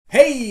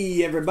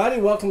Hey everybody,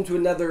 welcome to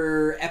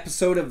another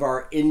episode of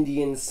our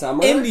Indian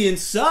Summer. Indian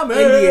Summer!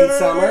 Indian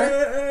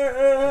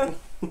Summer.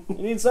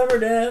 Indian Summer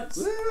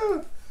dance.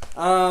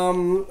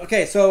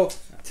 Okay, so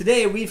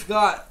today we've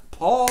got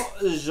Paul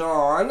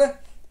Jean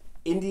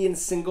Indian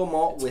Single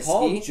Malt Whiskey.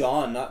 Paul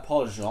John, not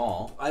Paul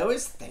Jean. I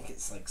always think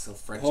it's like so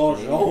French. Paul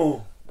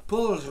Jean.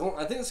 Paul Jean.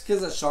 I think it's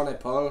because of Jean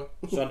et Paul.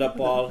 Jean de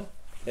Paul.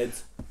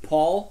 It's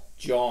Paul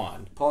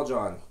John. Paul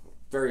John.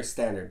 Very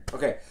standard.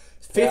 Okay.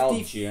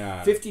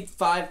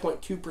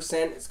 55.2%.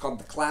 It's called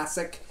the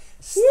Classic.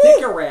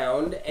 Stick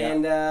around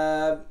and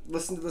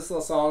listen to this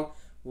little song.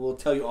 We'll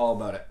tell you all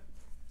about it.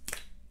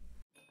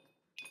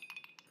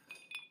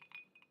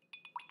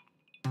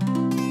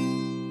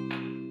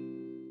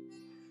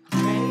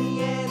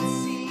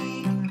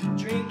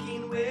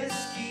 Drinking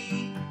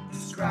whiskey,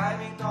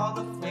 describing all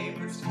the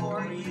flavors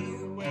for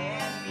you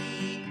and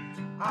me.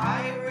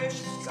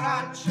 Irish,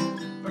 Scotch,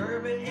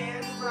 bourbon,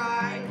 and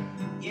rye.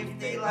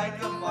 If they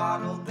like a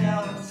bottle,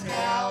 they'll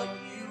tell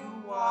you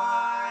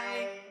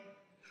why.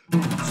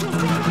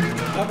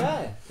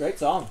 Okay, great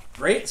song.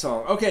 Great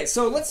song. Okay,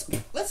 so let's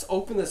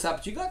open this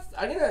up.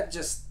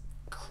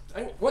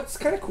 What's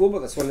kind of cool about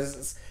this one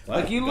is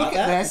like you look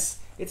at this.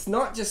 It's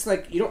not just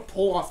like you don't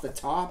pull off the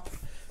top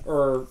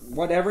or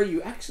whatever.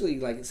 You actually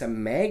it's a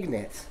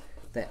magnet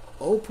that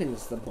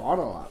opens the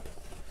bottle up.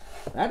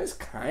 That is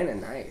kind of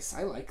nice.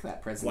 I like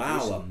that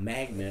presentation. Wow, a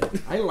magnet.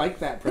 I like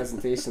that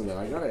presentation though.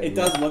 It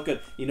does look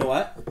good. You know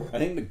what? I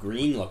think the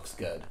green looks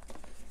good.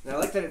 And I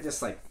like that it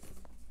just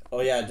oh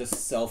yeah, it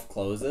just self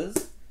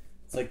closes.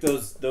 It's like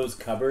those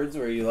cupboards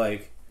where you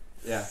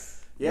yeah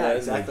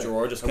exactly. The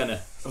drawer just kind of.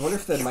 I wonder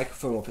if the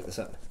microphone will pick this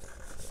up.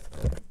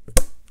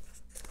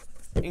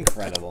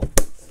 Incredible.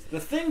 The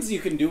things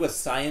you can do with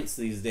science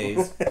these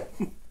days.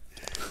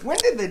 When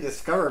did they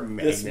discover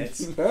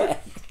magnets?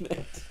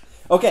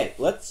 Okay,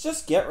 let's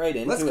just get right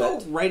into it. Let's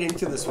go right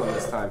into this one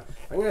this time.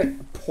 I'm going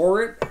to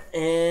pour it,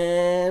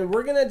 and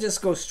we're going to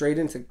just go straight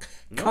into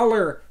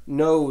color,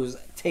 nose,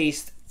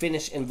 taste,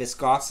 finish, and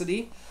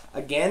viscosity.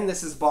 Again,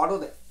 this is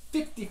bottled at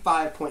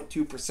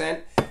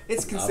 55.2%.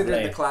 It's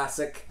considered the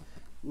Classic.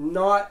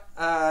 Not,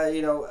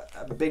 a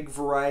big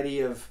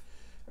variety of,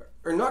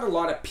 or not a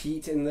lot of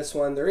peat in this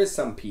one. There is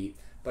some peat,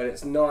 but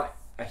it's not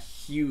a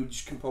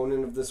huge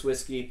component of this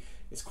whiskey.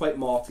 It's quite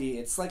malty.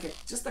 It's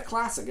just a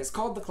classic. It's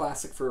called the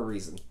Classic for a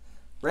reason.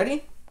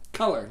 Ready?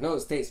 Color,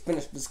 nose, taste,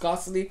 finish,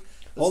 viscosity.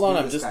 Hold on,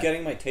 I'm just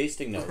getting my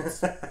tasting notes.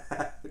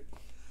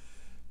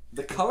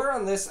 The color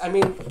on this,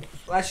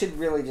 I should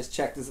really just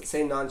check. Does it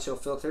say non-chill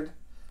filtered?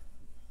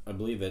 I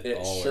believe it.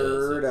 It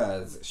sure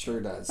does. It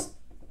sure does.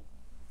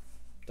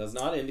 Does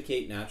not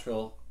indicate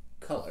natural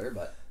color,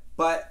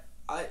 but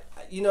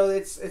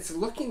it's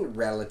looking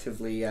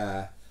relatively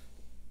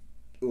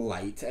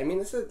light.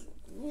 It's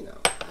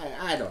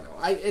I don't know.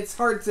 It's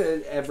hard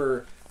to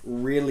ever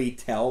really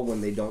tell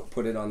when they don't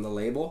put it on the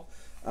label.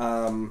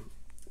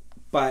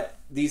 But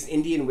these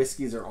Indian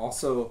whiskeys are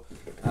also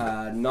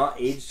not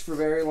aged for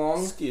very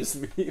long. Excuse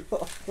me.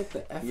 What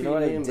the F you know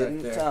what? I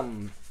didn't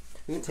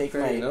take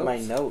my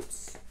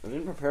notes. I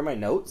didn't prepare my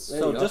notes,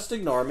 so just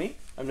ignore me.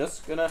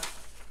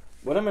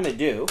 What I'm gonna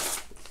do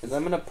is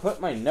I'm gonna put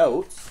my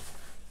notes.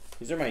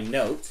 These are my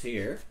notes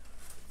here,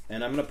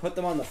 and I'm gonna put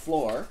them on the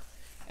floor,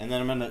 and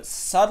then I'm gonna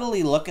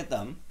subtly look at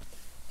them.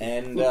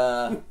 And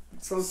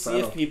see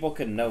if people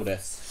can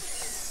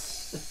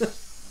notice.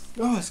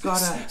 Oh, it's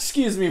got a...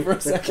 Excuse me for a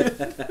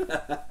second.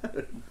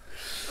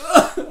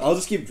 I'll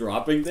just keep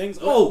dropping things.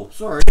 Oh,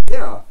 sorry.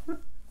 Yeah.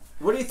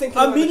 What do you think?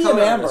 A medium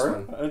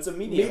amber. It's a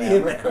medium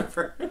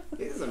amber. It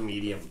is a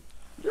medium.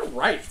 You're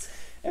right.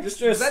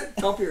 Does that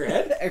top of your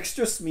head?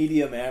 Extra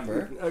medium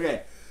amber.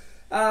 Okay.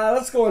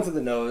 Let's go into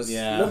the nose.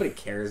 Yeah. Nobody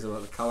cares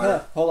about the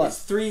color. Hold on.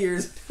 It's 3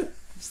 years.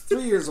 It's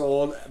 3 years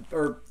old,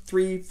 or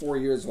 4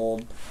 years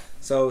old.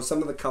 So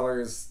some of the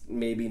colors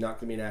maybe not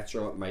going to be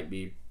natural. It might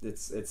be.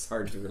 It's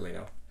hard to really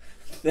know.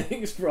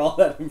 Thanks for all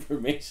that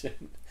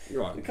information.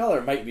 You're welcome. The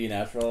color might be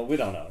natural. We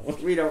don't know.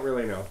 We don't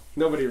really know.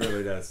 Nobody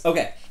really does.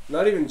 Okay.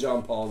 Not even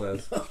John Paul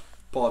does.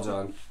 Paul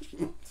John.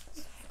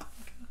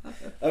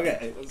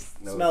 Okay.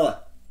 Smell it.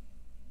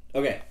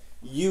 Okay.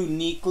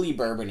 Uniquely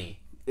bourbony.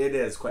 It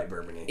is quite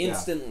bourbony.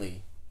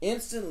 Instantly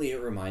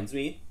it reminds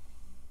me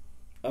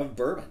of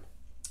bourbon.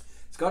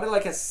 It's got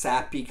a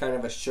sappy kind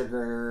of a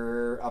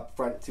sugar up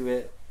front to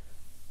it.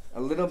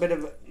 A little bit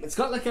of... It's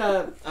got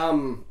a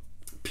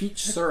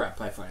peach syrup,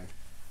 I find.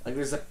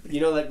 There's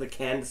the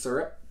canned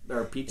syrup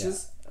or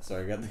peaches. Yeah.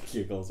 Sorry, I got the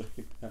giggles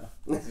right now.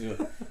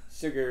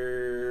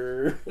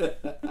 Sugar.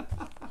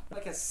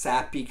 A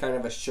sappy kind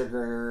of a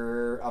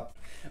sugar up...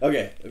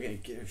 Okay,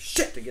 get your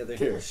shit together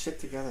here. Get your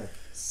shit together.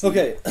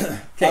 Okay.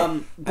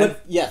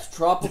 But yes,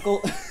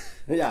 tropical...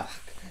 Yeah.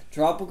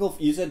 Tropical...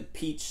 You said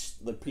peach...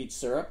 The peach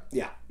syrup?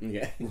 Yeah.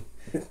 Okay.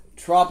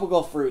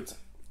 Tropical fruits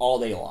all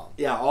day long.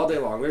 Yeah, all day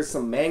long. There's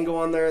some mango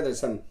on there. There's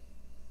some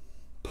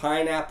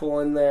pineapple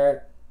in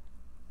there.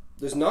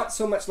 There's not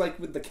so much like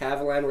with the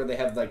Cavalan where they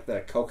have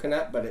the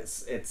coconut, but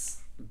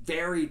it's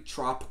very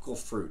tropical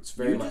fruits.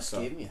 Very much so.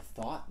 You just gave me a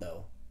thought,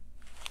 though.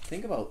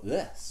 think about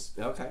this.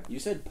 Okay. You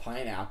said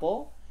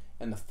pineapple,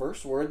 and the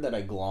first word that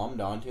I glommed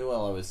onto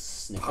while I was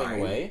sniffing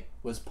away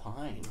was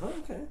pine.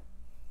 Okay.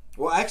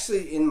 Well,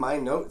 actually, in my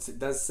notes, it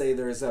does say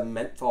there's a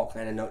menthol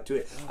kind of note to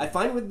it. I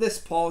find with this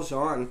Paul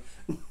John,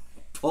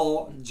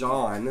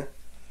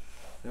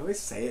 I always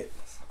say it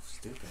so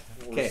stupid.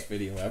 Worst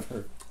video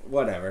ever.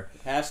 Whatever.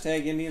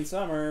 Hashtag Indian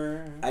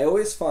Summer. I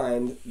always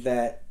find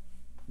that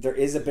there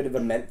is a bit of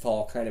a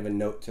menthol kind of a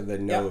note to the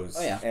nose.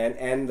 Oh, yeah.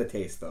 And the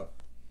taste, though.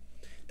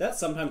 That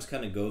sometimes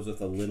kind of goes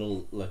with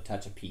a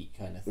touch of peat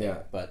kind of thing. Yeah.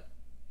 But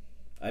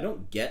I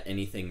don't get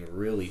anything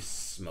really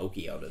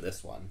smoky out of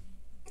this one.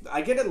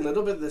 I get a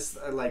little bit of this,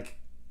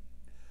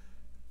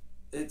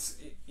 it's,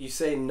 you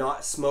say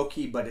not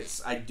smoky, but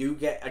I do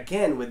get,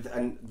 again, with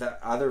the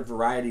other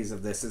varieties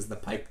of this is the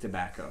pipe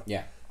tobacco.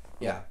 Yeah.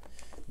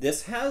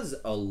 This has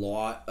a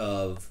lot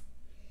of,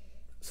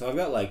 so I've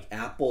got like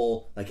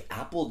apple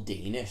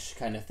Danish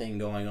kind of thing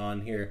going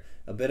on here.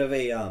 A bit of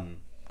a,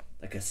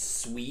 like a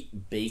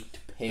sweet baked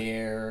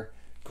pear,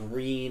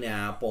 green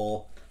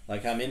apple.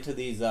 Like I'm into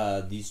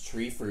these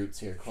tree fruits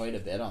here quite a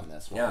bit on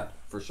this one. Yeah,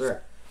 for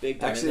sure. Big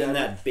time. Actually, and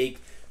then that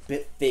baked,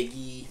 bit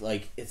figgy,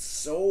 like it's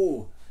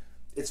so...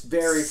 It's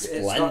got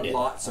splendid.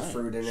 lots of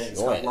fruit in it.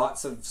 It's got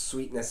lots of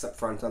sweetness up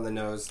front on the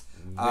nose.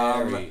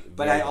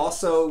 But I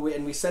also,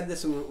 and we said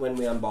this when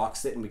we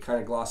unboxed it, and we kind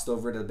of glossed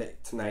over it a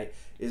bit tonight,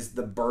 is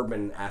the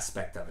bourbon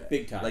aspect of it.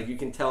 Big time. Like you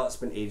can tell it's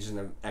been aged in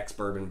an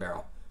ex-bourbon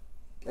barrel.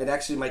 And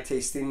actually, my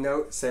tasting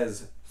note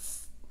says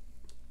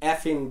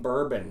effing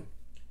bourbon.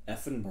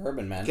 Effing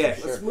bourbon, man. Okay,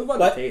 for let's sure. move on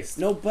but, to taste.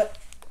 No, but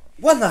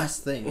one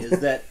last thing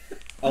is that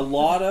a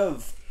lot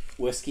of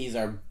whiskeys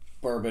are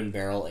bourbon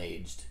barrel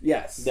aged.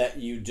 Yes. That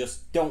you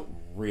just don't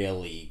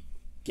really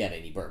get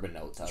any bourbon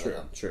notes out of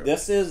them. True.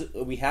 This is,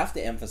 we have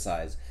to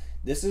emphasize,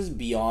 this is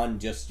beyond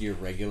just your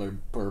regular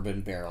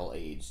bourbon barrel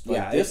aged. Like,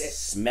 Yeah, this it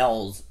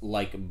smells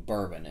like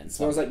bourbon. And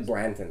smells like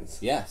Branton's.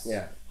 Yes.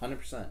 Yeah.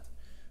 100%.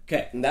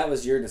 Okay. And that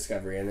was your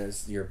discovery, and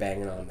you're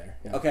banging on there.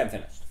 Yeah. Okay, I'm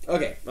finished.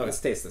 Okay, let's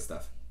taste this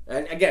stuff.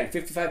 And again,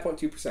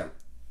 55.2%.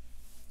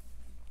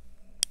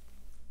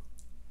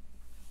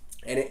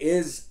 And it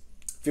is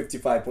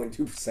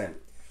 55.2%.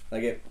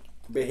 Like it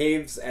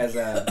behaves as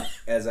a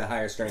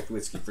higher strength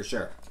whiskey for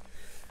sure.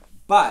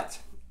 But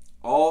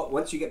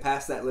once you get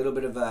past that little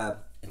bit of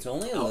it's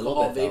only a alcohol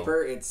little bit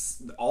vapor,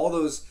 it's all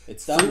those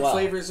done fruit well.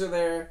 flavors are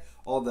there,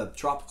 all the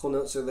tropical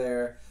notes are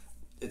there.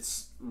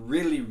 It's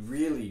really,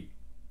 really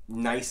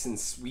nice and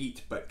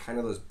sweet, but kind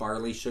of those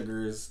barley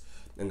sugars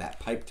and that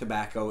pipe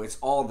tobacco. It's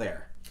all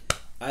there.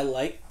 I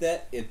like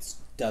that it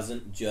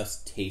doesn't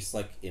just taste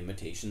like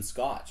imitation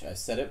Scotch. I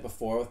said it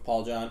before with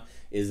Paul John,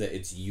 is that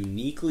it's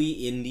uniquely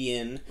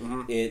Indian.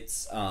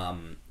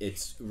 Mm-hmm.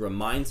 It's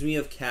reminds me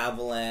of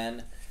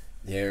Cavalan.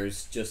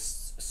 There's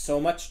just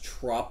so much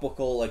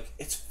tropical, like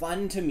it's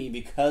fun to me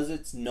because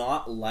it's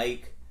not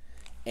like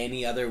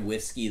any other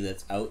whiskey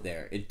that's out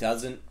there. It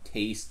doesn't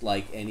taste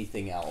like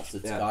anything else.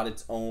 It's got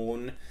its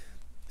own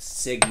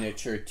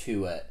signature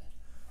to it.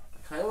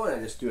 I kind of want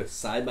to just do a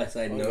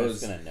side-by-side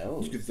nose. Gonna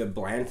nose. With the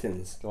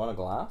Blantons. Do you want a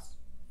glass?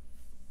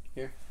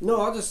 Here.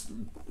 No, I'll just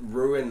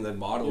ruin the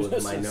bottle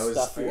with my nose.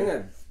 I'm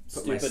gonna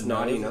put my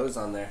snotty nose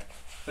on there.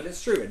 But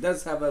it's true. It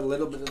does have a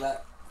little bit of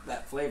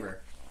that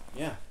flavor.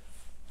 Yeah.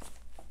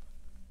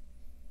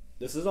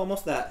 This is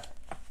almost that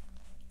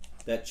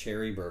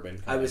cherry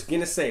bourbon. I was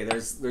gonna say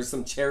there's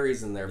some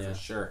cherries in there for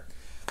sure.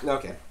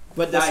 Okay.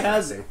 But this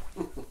has...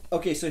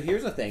 Okay, so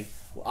here's the thing.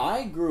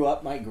 I grew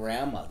up, my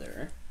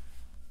grandmother...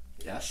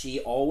 Yeah. She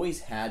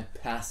always had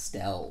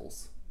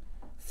pastels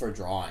for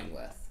drawing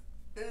with.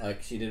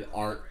 Like she did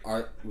art.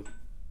 You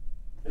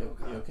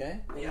okay?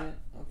 Yeah.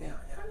 Okay.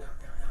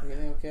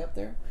 Everything okay up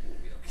there?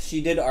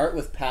 She did art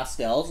with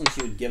pastels, and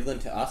she would give them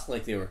to us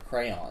like they were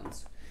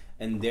crayons.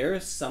 And there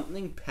is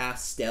something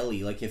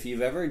pastel-y. Like if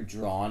you've ever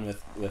drawn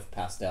with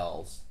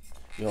pastels,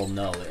 you'll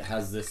know it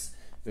has this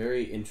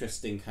very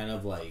interesting kind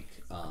of like.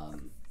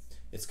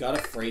 It's got a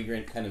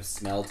fragrant kind of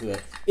smell to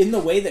it, in the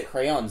way that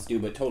crayons do,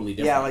 but totally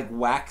different. Yeah, like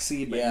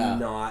waxy, but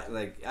not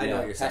like. I know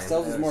what you're saying.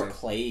 Pastels is more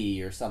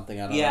clay or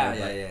something. I don't know.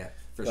 Yeah,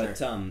 for sure.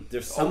 But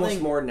there's almost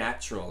something more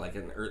natural, like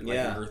an earthy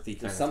kind of.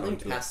 There's something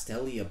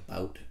pastel-y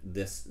about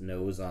this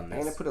nose on this.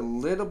 I'm gonna put a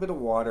little bit of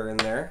water in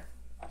there,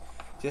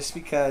 just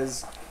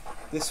because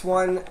this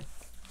one,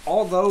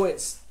 although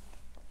it's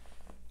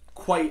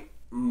quite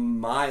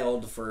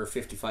mild for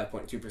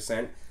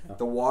 55.2%,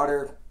 the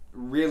water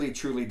really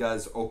truly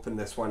does open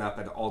this one up,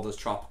 and all those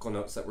tropical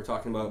notes that we're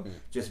talking about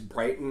just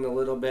brighten a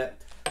little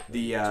bit.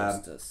 The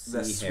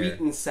sweet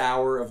and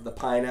sour of the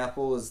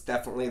pineapple is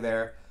definitely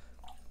there.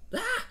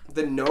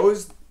 The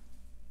nose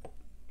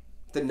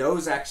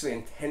actually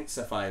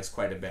intensifies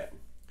quite a bit.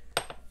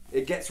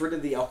 It gets rid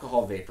of the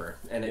alcohol vapor,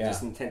 and it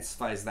just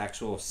intensifies the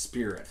actual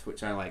spirit,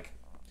 which I like.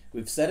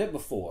 We've said it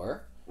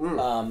before. It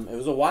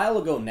was a while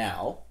ago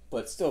now,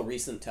 but still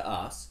recent to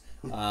us.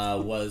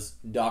 Was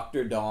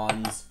Dr.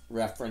 Don's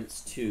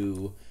reference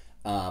to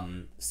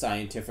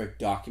scientific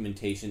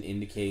documentation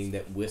indicating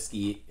that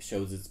whiskey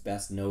shows its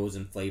best nose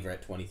and flavor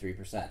at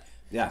 23%.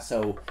 Yeah.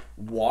 So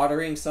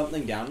watering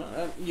something down,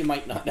 you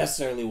might not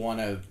necessarily want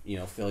to,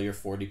 fill your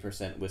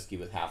 40% whiskey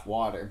with half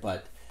water,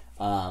 but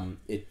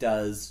it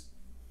does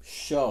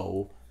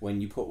show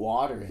when you put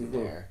water in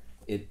there,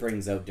 it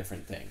brings out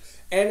different things.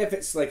 And if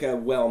it's like a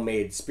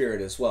well-made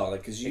spirit as well,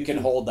 like because you can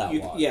hold that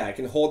water. Yeah, it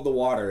can hold the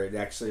water. It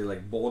actually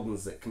like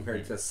boldens it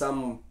compared to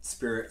some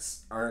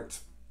spirits aren't.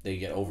 They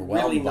get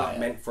overwhelmed. Really by not it.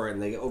 meant for it,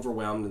 and they get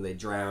overwhelmed and they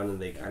drown and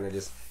they kind of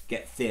just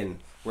get thin.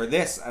 Where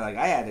this, like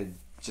I added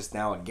just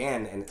now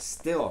again, and it's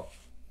still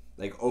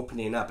like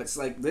opening up. It's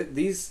like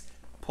these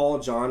Paul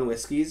John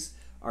whiskeys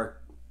are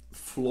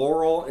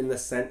floral in the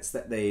sense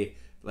that they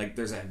like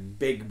there's a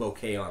big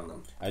bouquet on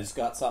them. I just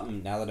got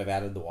something now that I've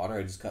added the water.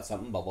 I just got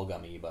something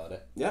bubblegummy about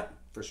it. Yeah,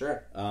 for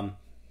sure.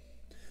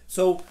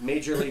 So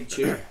Major League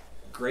Chew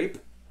grape,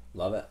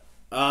 love it.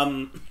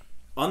 On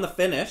the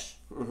finish,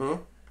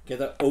 get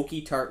the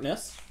oaky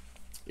tartness,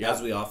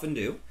 as we often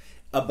do,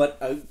 but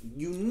a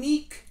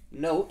unique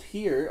note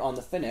here on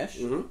the finish.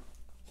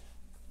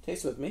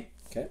 Taste with me.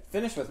 Okay.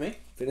 Finish with me.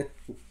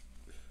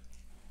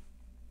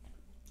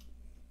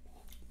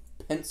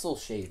 Pencil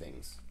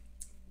shavings.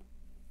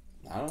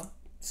 I don't know.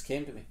 This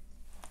came to me.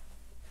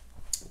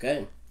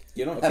 Okay.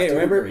 You don't have to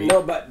remember? agree.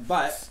 No, but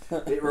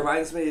it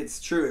reminds me.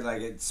 It's true.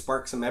 Like it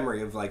sparks a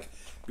memory of like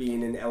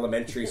being in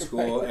elementary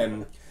school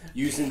and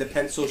using the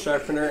pencil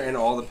sharpener and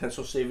all the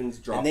pencil shavings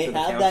dropped to the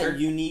counter. And they had that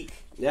unique.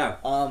 Yeah.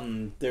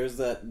 There's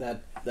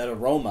that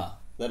aroma.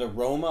 That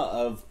aroma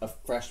of a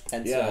fresh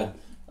pencil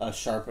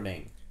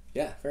sharpening.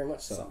 Yeah, very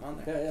much so. Something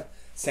on there. Yeah.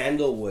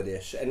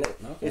 Sandalwood-ish. And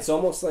it's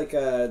almost like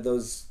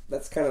those...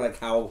 That's kind of like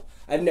how...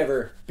 I've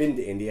never been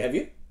to India. Have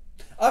you?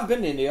 I've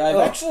been to India. I've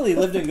actually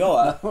lived in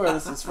Goa, where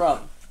this is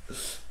from.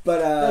 But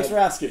thanks for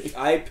asking.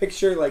 I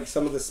picture like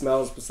some of the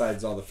smells,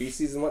 besides all the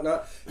feces and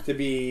whatnot, to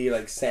be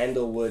like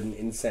sandalwood and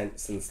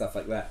incense and stuff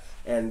like that.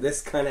 And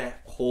this kind of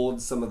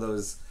holds some of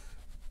those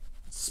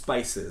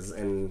spices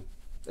and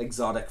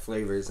exotic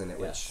flavors in it,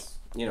 which,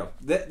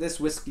 this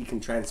whiskey can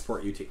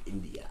transport you to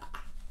India.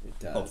 It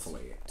does.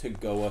 Hopefully. To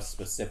Goa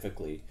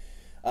specifically.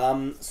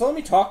 So let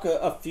me talk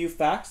a few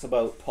facts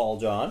about Paul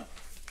John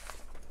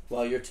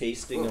while you're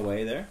tasting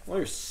away there. While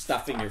you're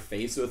stuffing your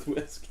face with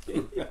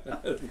whiskey.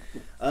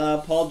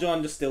 Paul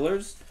John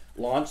Distillers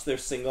launched their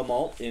single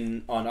malt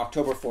on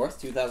October 4th,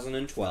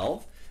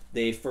 2012.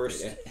 They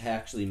first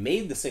actually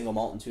made the single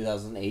malt in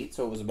 2008,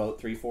 so it was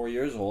about 3-4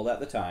 years old at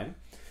the time.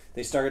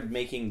 They started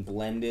making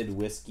blended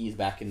whiskeys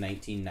back in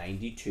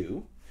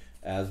 1992.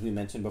 As we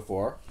mentioned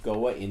before,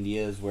 Goa,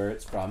 India is where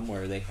it's from,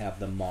 where they have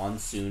the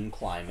monsoon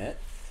climate.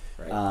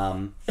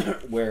 Right.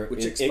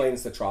 Which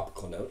explains the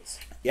tropical notes.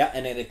 Yeah,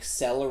 and it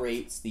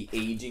accelerates the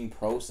aging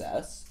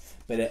process,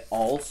 but it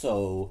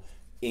also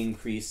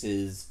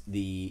increases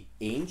the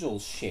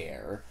Angel's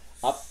share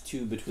up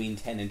to between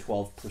 10 and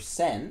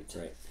 12%,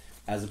 right,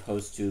 as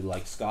opposed to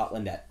like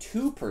Scotland at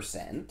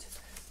 2%.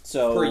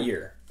 So per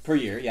year. Per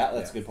year, yeah,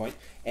 that's a good point.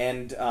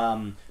 And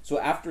so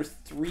after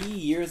 3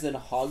 years in a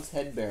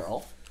hogshead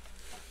barrel,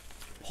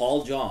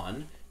 Paul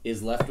John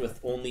is left with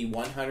only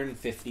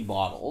 150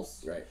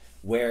 bottles. Right.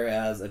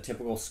 Whereas a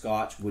typical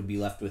Scotch would be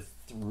left with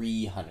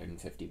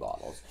 350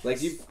 bottles.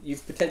 Like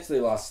you've potentially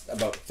lost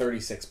about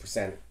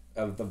 36%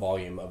 of the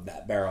volume of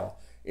that barrel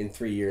in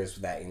 3 years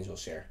with that Angel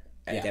share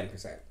at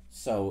 10%.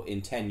 So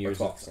in 10 years,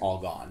 it's all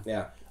gone.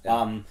 Yeah.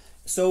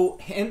 So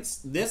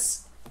hence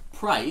this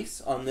price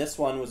on this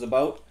one was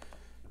about,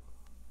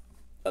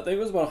 I think it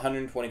was about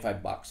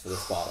 $125 for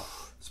this bottle.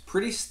 It's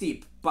pretty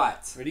steep,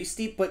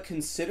 but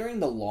considering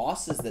the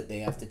losses that they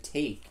have to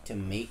take to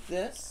make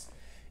this,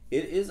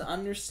 it is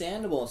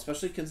understandable,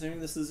 especially considering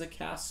this is a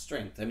cask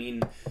strength. I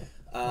mean,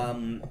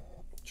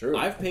 true.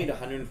 I've paid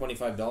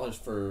 $125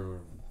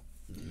 for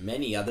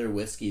many other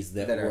whiskeys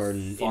that were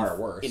far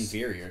worse,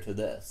 inferior to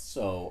this.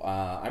 So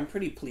I'm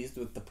pretty pleased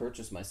with the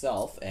purchase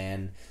myself,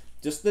 and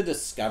just the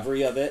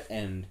discovery of it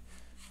and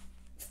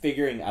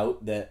figuring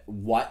out that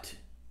what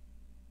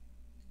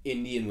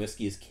Indian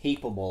whiskey is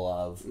capable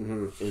of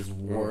is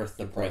worth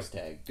the price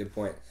tag. Good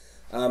point.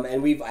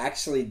 And we've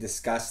actually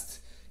discussed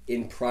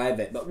in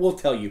private, but we'll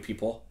tell you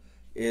people,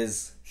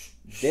 is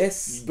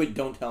this... But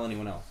don't tell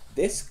anyone else.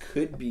 This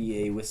could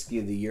be a Whiskey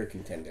of the Year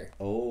contender.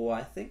 Oh,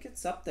 I think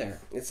it's up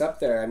there. It's up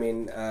there. I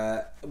mean,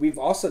 we've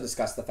also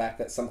discussed the fact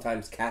that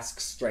sometimes cask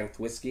strength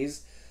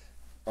whiskeys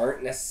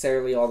aren't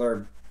necessarily all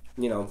they're,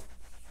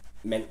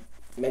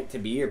 meant to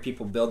be, or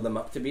people build them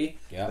up to be.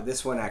 Yeah. But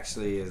this one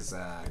actually is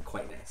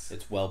quite nice.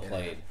 It's well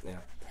played. Yeah.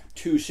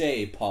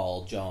 Touché,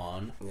 Paul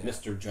John. Yeah.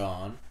 Mr.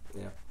 John.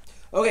 Yeah.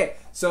 Okay,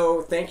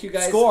 so thank you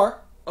guys.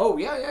 Score. Oh,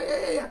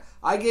 yeah.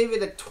 I gave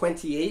it a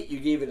 28. You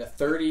gave it a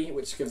 30,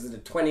 which gives it a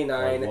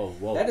 29.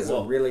 Whoa, that is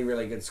a really,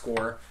 really good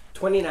score.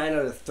 29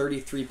 out of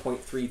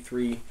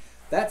 33.33.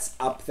 That's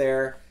up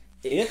there.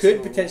 It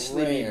could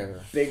potentially be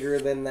bigger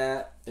than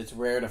that. It's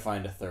rare to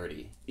find a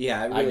 30.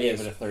 Yeah, it really I gave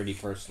is. it a 30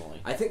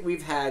 personally. I think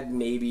we've had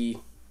maybe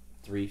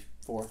 3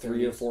 or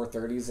 4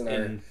 30s in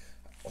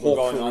our whole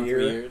whole going career. On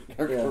 3 years.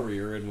 Our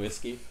career in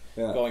whiskey.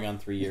 Yeah. Going on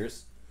 3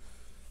 years.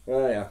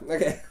 Oh, yeah.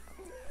 Okay.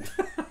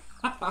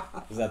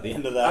 Is that the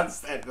end of that?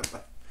 That's the end of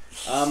that.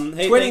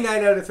 Hey,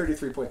 29 out of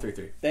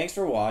 33.33. Thanks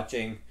for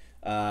watching.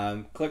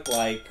 Click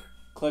like,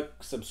 click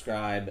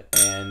subscribe,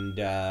 and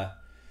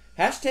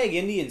hashtag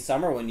Indian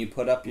Summer when you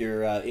put up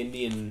your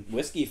Indian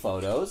whiskey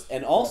photos.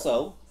 And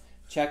also,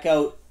 check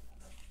out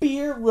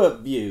Beer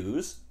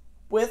Reviews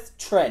with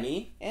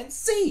Trenny and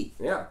C.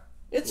 Yeah.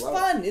 It's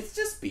fun. It's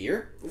just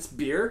beer. It's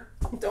beer.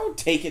 Don't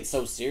take it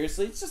so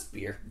seriously. It's just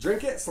beer.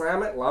 Drink it,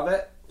 slam it, love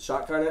it,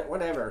 shotgun it,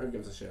 whatever. Who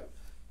gives a shit?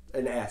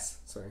 An S.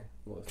 Sorry.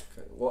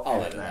 We'll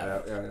I'll edit that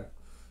out. Yeah.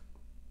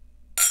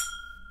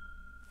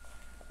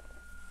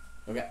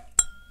 Okay.